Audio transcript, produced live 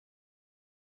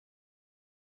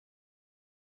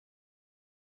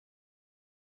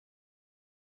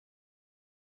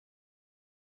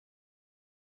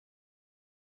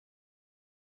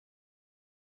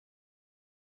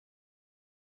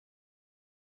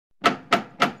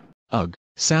Ugh,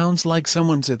 sounds like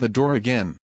someone's at the door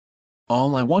again.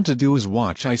 All I want to do is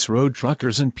watch ice road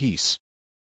truckers in peace.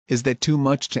 Is that too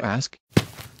much to ask?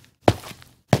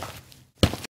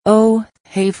 Oh,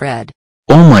 hey Fred.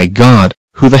 Oh my god,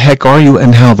 who the heck are you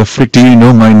and how the frick do you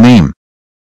know my name?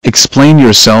 Explain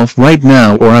yourself right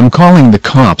now or I'm calling the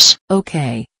cops.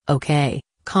 Okay,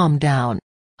 calm down.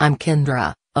 I'm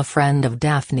Kendra, a friend of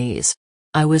Daphne's.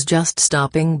 I was just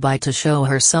stopping by to show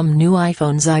her some new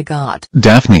iPhones I got.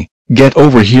 Daphne, get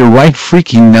over here right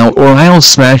freaking now or I'll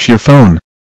smash your phone.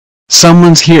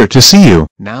 Someone's here to see you.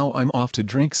 Now I'm off to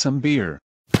drink some beer.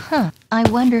 Huh, I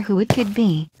wonder who it could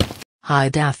be. Hi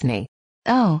Daphne.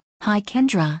 Oh, hi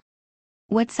Kendra.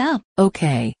 What's up?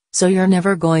 Okay, so you're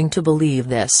never going to believe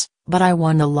this, but I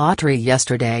won the lottery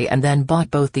yesterday and then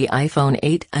bought both the iPhone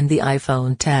 8 and the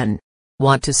iPhone 10.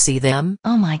 Want to see them?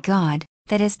 Oh my god,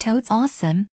 that is totes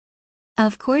awesome.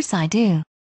 Of course I do.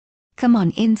 Come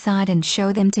on inside and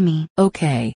show them to me.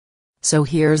 Okay. So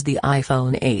here's the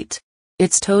iPhone 8.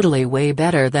 It's totally way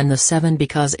better than the 7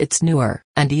 because it's newer,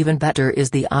 and even better is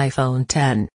the iPhone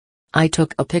 10. I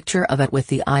took a picture of it with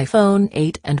the iPhone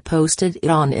 8 and posted it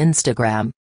on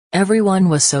Instagram. Everyone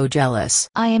was so jealous.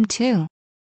 I am too.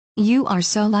 You are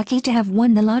so lucky to have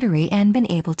won the lottery and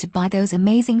been able to buy those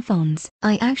amazing phones.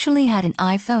 I actually had an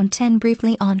iPhone 10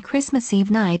 briefly on Christmas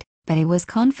Eve night, but it was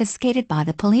confiscated by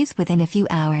the police within a few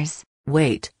hours.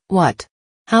 Wait, what?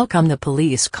 How come the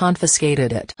police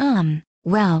confiscated it?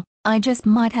 Well, I just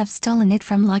might have stolen it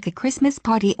from like a Christmas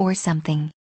party or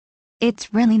something.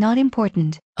 It's really not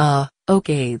important.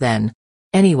 Okay then.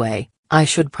 Anyway, I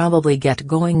should probably get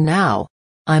going now.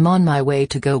 I'm on my way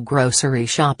to go grocery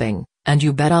shopping, and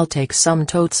you bet I'll take some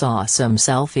totes awesome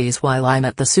selfies while I'm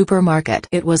at the supermarket.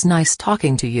 It was nice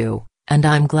talking to you, and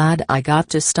I'm glad I got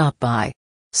to stop by.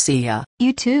 See ya.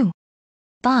 You too.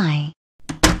 Bye.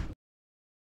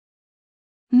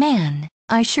 Man,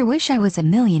 I sure wish I was a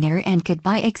millionaire and could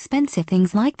buy expensive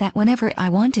things like that whenever I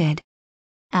wanted.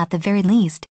 At the very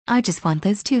least, I just want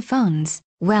those two phones.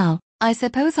 Well, I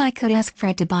suppose I could ask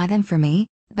Fred to buy them for me,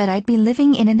 but I'd be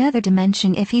living in another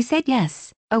dimension if he said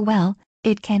yes. Oh well,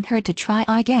 it can't hurt to try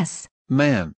I guess.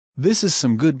 Man, this is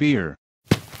some good beer.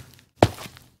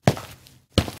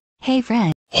 Hey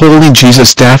Fred. Holy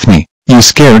Jesus Daphne, you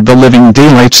scared the living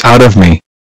daylights out of me.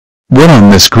 What on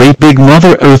this great big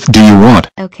Mother Earth do you want?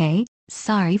 Okay,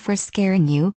 sorry for scaring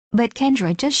you, but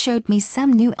Kendra just showed me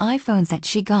some new iPhones that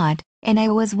she got, and I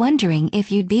was wondering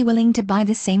if you'd be willing to buy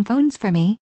the same phones for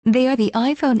me. They are the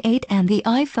iPhone 8 and the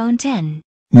iPhone 10.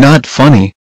 Not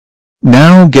funny.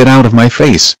 Now get out of my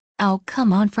face. Oh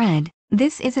come on Fred,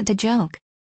 this isn't a joke.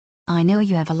 I know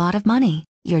you have a lot of money,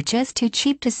 you're just too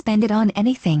cheap to spend it on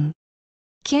anything.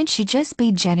 Can't you just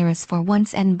be generous for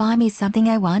once and buy me something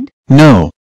I want?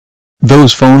 No.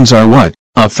 Those phones are what,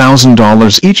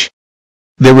 $1,000 each?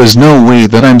 There is no way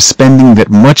that I'm spending that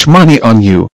much money on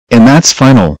you, and that's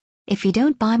final. If you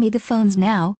don't buy me the phones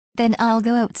now, then I'll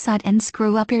go outside and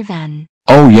screw up your van.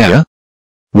 Oh yeah?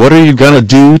 What are you gonna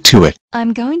do to it?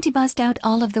 I'm going to bust out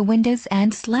all of the windows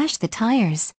and slash the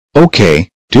tires. Okay,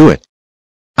 do it.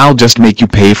 I'll just make you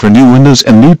pay for new windows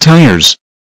and new tires.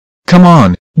 Come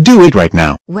on, do it right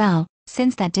now. Well,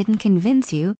 since that didn't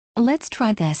convince you, let's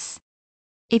try this.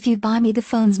 If you buy me the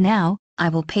phones now, I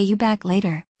will pay you back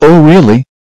later. Oh really?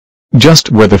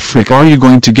 Just where the frick are you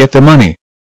going to get the money?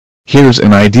 Here's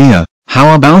an idea,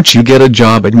 how about you get a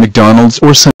job at McDonald's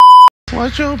or some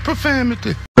Watch your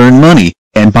profanity. earn money,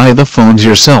 and buy the phones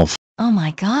yourself. Oh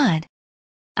my god.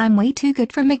 I'm way too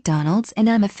good for McDonald's and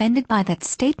I'm offended by that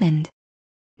statement.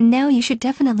 Now you should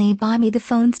definitely buy me the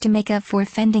phones to make up for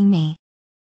offending me.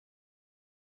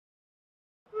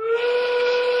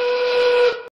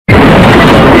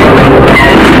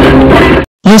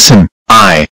 Listen,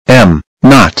 I am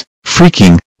not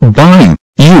freaking buying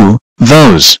you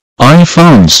those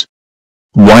iPhones.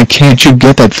 Why can't you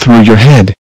get that through your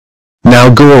head?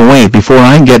 Now go away before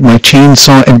I get my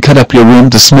chainsaw and cut up your room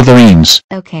to smithereens.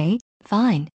 Okay,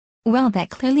 fine. Well, that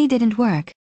clearly didn't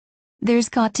work. There's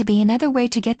got to be another way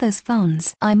to get those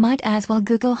phones. I might as well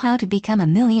Google how to become a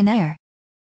millionaire.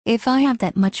 If I have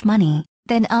that much money,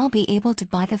 then I'll be able to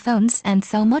buy the phones and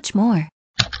so much more.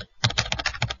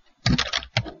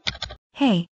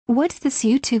 Hey, what's this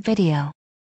YouTube video?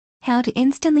 How to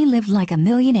instantly live like a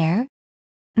millionaire?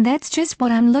 That's just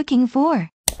what I'm looking for.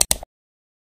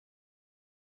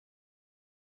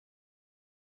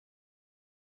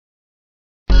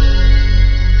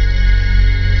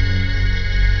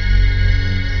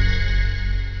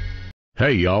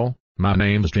 Hey y'all, my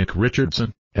name's Nick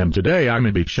Richardson, and today I'm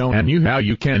gonna be showing you how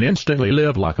you can instantly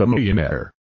live like a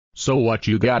millionaire. So what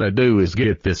you gotta do is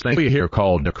get this thing here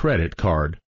called a credit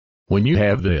card. When you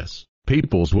have this,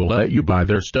 peoples will let you buy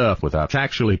their stuff without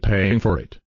actually paying for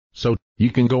it. So,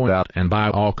 you can go out and buy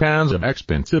all kinds of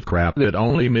expensive crap that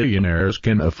only millionaires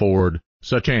can afford,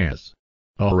 such as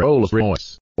a Rolls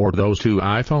Royce, or those 2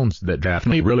 iPhones that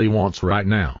Daphne really wants right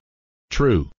now.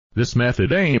 True, this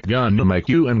method ain't gonna make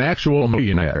you an actual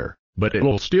millionaire, but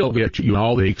it'll still get you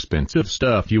all the expensive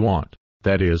stuff you want.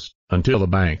 That is, until the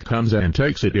bank comes in and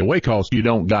takes it away 'cause you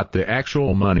don't got the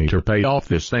actual money to pay off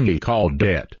this thingy called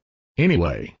debt.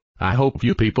 Anyway, I hope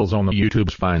you peoples on the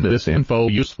YouTubes find this info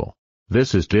useful.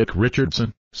 This is Dick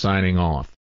Richardson, signing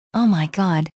off. Oh my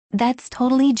god, that's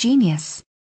totally genius.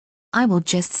 I will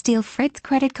just steal Fred's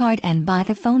credit card and buy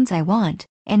the phones I want,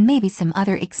 and maybe some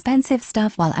other expensive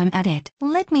stuff while I'm at it.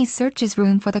 Let me search his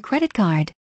room for the credit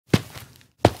card.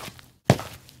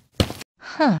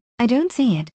 Huh, I don't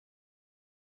see it.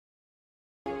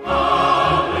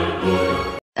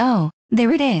 Oh,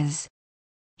 there it is.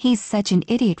 He's such an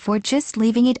idiot for just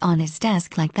leaving it on his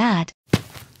desk like that.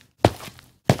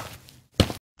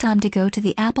 Time to go to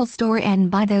the Apple Store and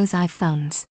buy those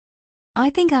iPhones. I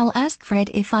think I'll ask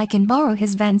Fred if I can borrow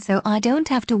his van so I don't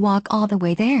have to walk all the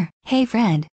way there. Hey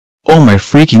Fred. Oh my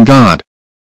freaking god.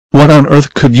 What on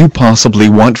earth could you possibly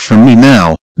want from me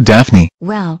now, Daphne?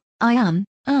 Well, I'm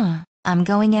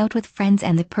going out with friends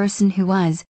and the person who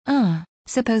was,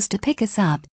 supposed to pick us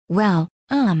up, well,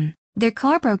 their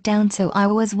car broke down so I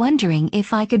was wondering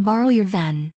if I could borrow your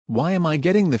van. Why am I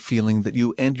getting the feeling that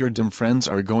you and your dumb friends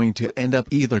are going to end up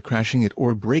either crashing it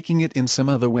or breaking it in some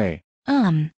other way?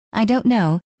 I don't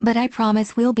know, but I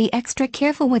promise we'll be extra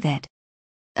careful with it.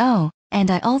 Oh, and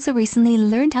I also recently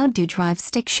learned how to drive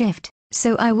stick shift,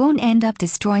 so I won't end up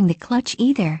destroying the clutch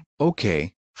either.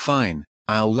 Okay, fine,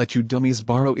 I'll let you dummies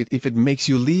borrow it if it makes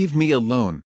you leave me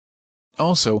alone.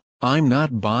 Also, I'm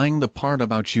not buying the part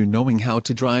about you knowing how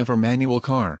to drive a manual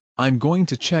car. I'm going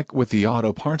to check with the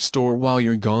auto parts store while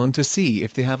you're gone to see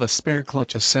if they have a spare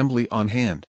clutch assembly on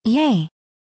hand. Yay!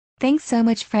 Thanks so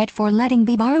much Fred for letting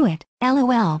me borrow it.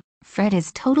 LOL, Fred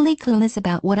is totally clueless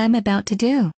about what I'm about to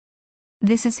do.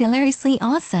 This is hilariously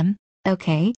awesome.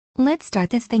 Okay, let's start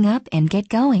this thing up and get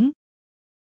going.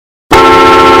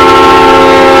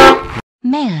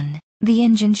 Man, the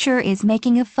engine sure is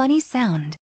making a funny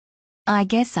sound. I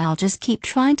guess I'll just keep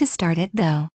trying to start it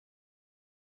though.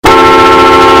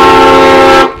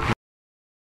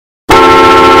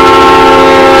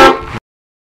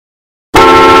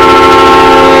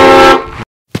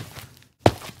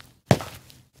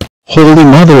 Holy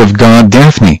Mother of God,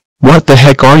 Daphne, what the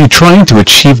heck are you trying to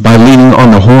achieve by leaning on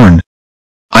the horn?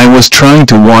 I was trying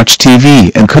to watch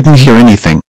TV and couldn't hear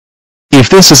anything. If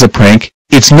this is a prank,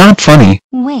 it's not funny.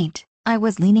 Wait, I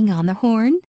was leaning on the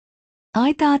horn?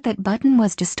 I thought that button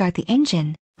was to start the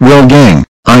engine. Well gang,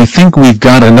 I think we've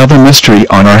got another mystery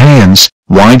on our hands.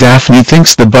 Why Daphne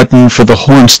thinks the button for the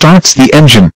horn starts the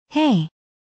engine. Hey!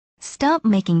 Stop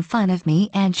making fun of me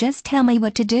and just tell me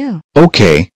what to do.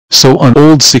 Okay, so on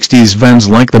old 60s vans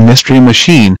like the Mystery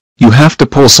Machine, you have to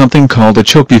pull something called a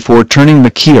choke before turning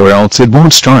the key or else it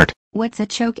won't start. What's a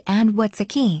choke and what's a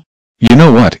key? You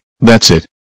know what, that's it.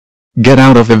 Get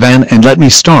out of the van and let me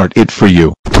start it for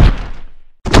you.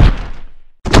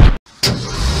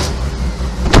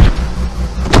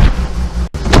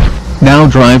 Now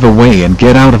drive away and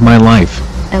get out of my life.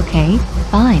 Okay,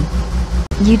 fine.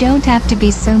 You don't have to be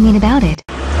so mean about it.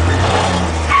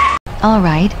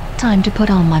 Alright, time to put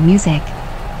on my music.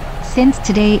 Since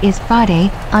today is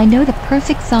Friday, I know the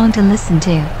perfect song to listen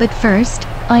to. But first,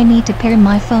 I need to pair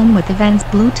my phone with the van's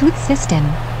Bluetooth system.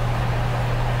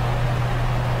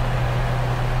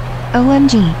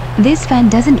 OMG, this van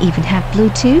doesn't even have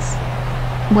Bluetooth?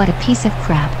 What a piece of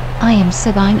crap. I am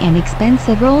so buying an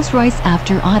expensive Rolls Royce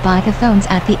after I buy the phones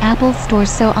at the Apple Store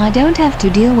so I don't have to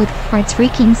deal with Fred's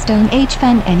freaking Stone Age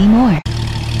fan anymore.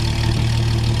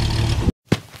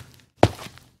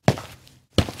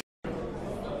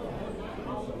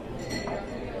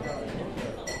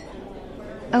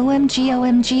 OMG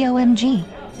OMG OMG.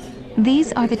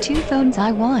 These are the 2 phones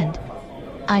I want.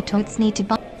 I totes need to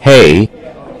buy. Hey,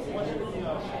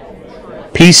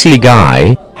 PC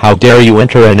guy, how dare you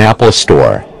enter an Apple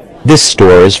store? This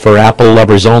store is for Apple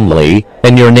lovers only,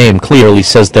 and your name clearly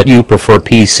says that you prefer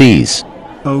PCs.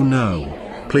 Oh no.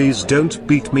 Please don't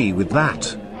beat me with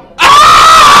that.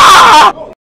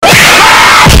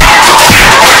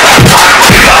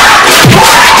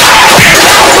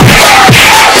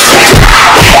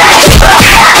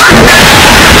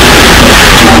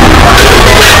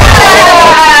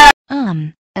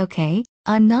 Okay,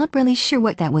 I'm not really sure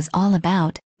what that was all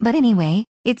about, but anyway,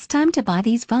 it's time to buy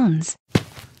these phones.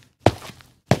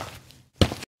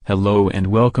 Hello and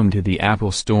welcome to the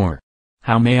Apple Store.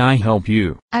 How may I help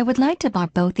you? I would like to buy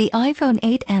both the iPhone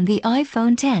 8 and the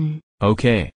iPhone 10.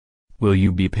 Okay. Will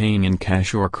you be paying in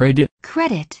cash or credit?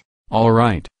 Credit.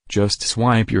 Alright, just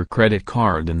swipe your credit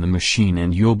card in the machine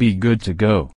and you'll be good to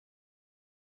go.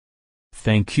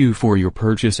 Thank you for your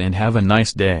purchase and have a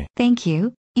nice day. Thank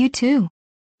you, you too.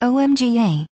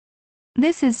 OMGA.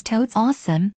 This is totes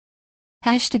awesome.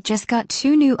 Hashtag just got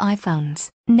 2 new iPhones.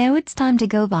 Now it's time to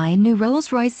go buy a new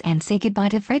Rolls Royce and say goodbye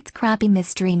to Fred's crappy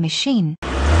mystery machine.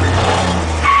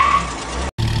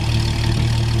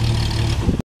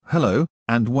 Hello,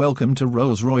 and welcome to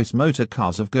Rolls-Royce Motor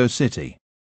Cars of Go City.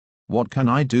 What can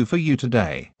I do for you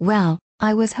today? Well,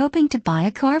 I was hoping to buy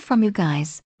a car from you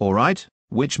guys. Alright,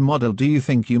 which model do you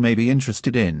think you may be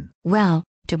interested in? Well,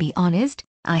 to be honest,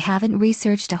 I haven't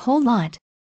researched a whole lot.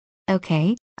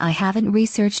 Okay, I haven't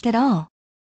researched at all.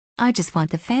 I just want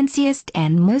the fanciest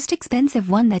and most expensive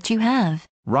one that you have.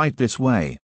 Right this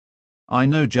way. I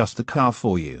know just the car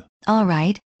for you.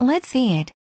 Alright, let's see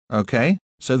it. Okay,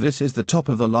 so this is the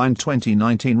top-of-the-line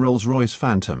 2019 Rolls-Royce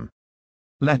Phantom.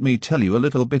 Let me tell you a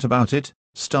little bit about it,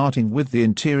 starting with the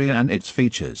interior and its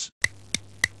features.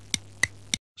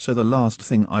 So the last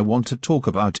thing I want to talk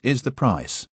about is the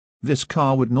price. This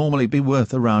car would normally be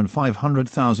worth around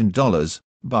 $500,000,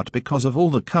 but because of all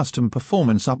the custom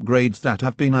performance upgrades that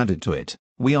have been added to it,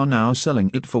 we are now selling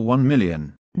it for $1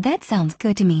 million. That sounds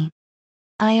good to me.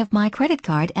 I have my credit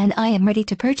card and I am ready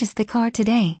to purchase the car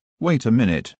today. Wait a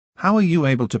minute, how are you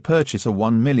able to purchase a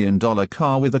 $1 million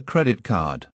car with a credit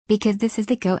card? Because this is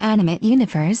the GoAnimate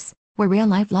universe, where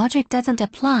real-life logic doesn't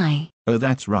apply. Oh,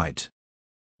 that's right.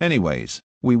 Anyways,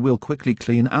 we will quickly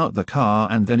clean out the car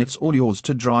and then it's all yours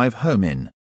to drive home in.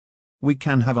 We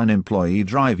can have an employee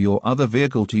drive your other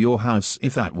vehicle to your house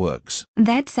if that works.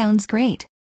 That sounds great.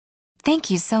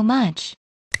 Thank you so much.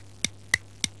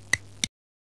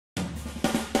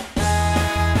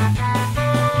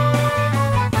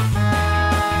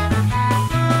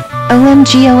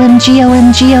 OMG OMG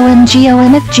OMG OMG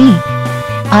OMFG.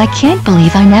 I can't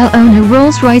believe I now own a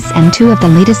Rolls Royce and 2 of the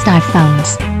latest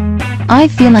iPhones. I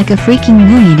feel like a freaking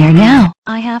millionaire now.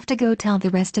 I have to go tell the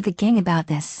rest of the gang about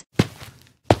this.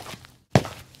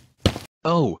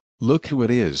 Oh, look who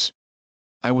it is.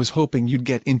 I was hoping you'd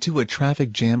get into a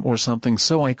traffic jam or something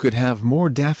so I could have more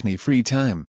Daphne free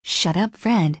time. Shut up,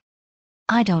 Fred.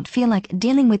 I don't feel like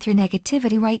dealing with your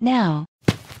negativity right now.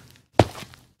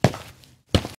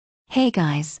 Hey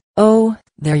guys. Oh,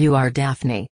 there you are,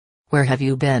 Daphne. Where have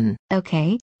you been?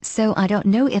 Okay, so I don't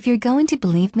know if you're going to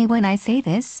believe me when I say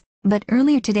this, but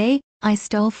earlier today, I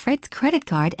stole Fred's credit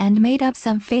card and made up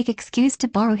some fake excuse to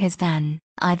borrow his van.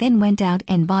 I then went out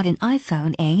and bought an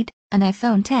iPhone 8, an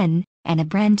iPhone 10, and a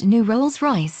brand new Rolls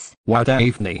Royce. Wow,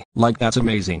 Daphne, that's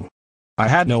amazing. I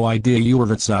had no idea you were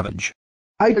that savage.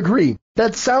 I agree.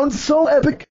 That sounds so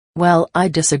epic. Well, I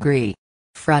disagree.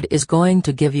 Fred is going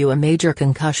to give you a major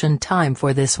concussion time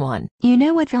for this one. You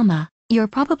know what, Vilma? You're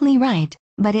probably right,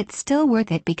 but it's still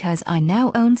worth it because I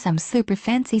now own some super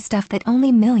fancy stuff that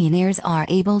only millionaires are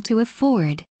able to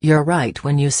afford. You're right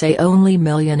when you say only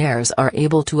millionaires are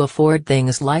able to afford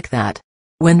things like that.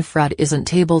 When Fred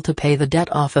isn't able to pay the debt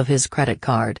off of his credit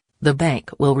card, the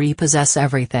bank will repossess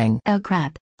everything. Oh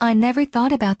crap, I never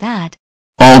thought about that.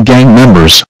 All gang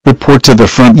members, report to the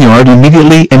front yard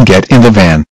immediately and get in the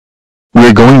van.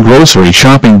 We're going grocery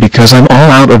shopping because I'm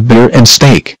all out of beer and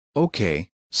steak. Okay,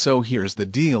 so here's the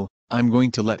deal. I'm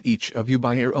going to let each of you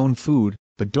buy your own food,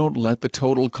 but don't let the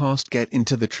total cost get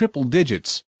into the triple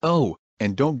digits. Oh,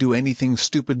 and don't do anything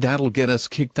stupid that'll get us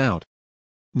kicked out.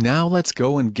 Now let's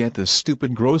go and get this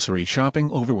stupid grocery shopping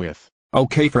over with.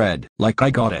 Okay, Fred, I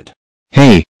got it.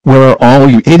 Hey, where are all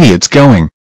you idiots going?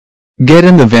 Get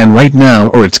in the van right now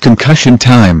or it's concussion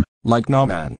time. Nah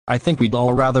man, I think we'd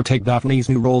all rather take Daphne's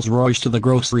new Rolls Royce to the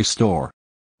grocery store.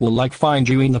 We'll find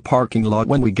you in the parking lot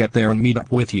when we get there and meet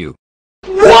up with you.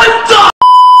 What the?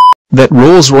 That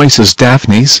Rolls Royce is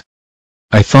Daphne's?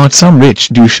 I thought some rich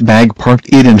douchebag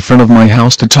parked it in front of my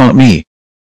house to taunt me.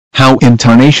 How in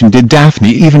tarnation did Daphne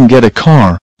even get a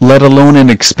car, let alone an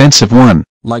expensive one?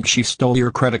 She stole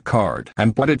your credit card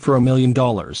and bought it for $1 million,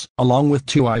 along with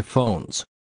 2 iPhones.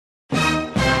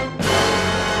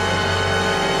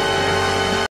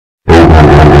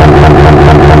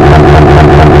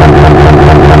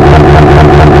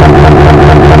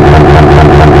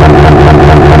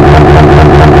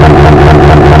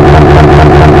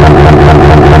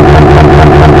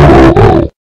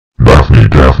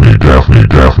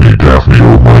 Daphne,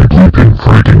 oh my bleeping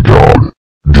freaking god.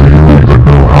 Do you even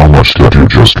know how much that you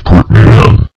just put me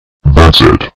in? That's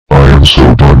it. I am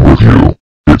so done with you.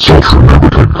 It's ultra mega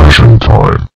concussion time.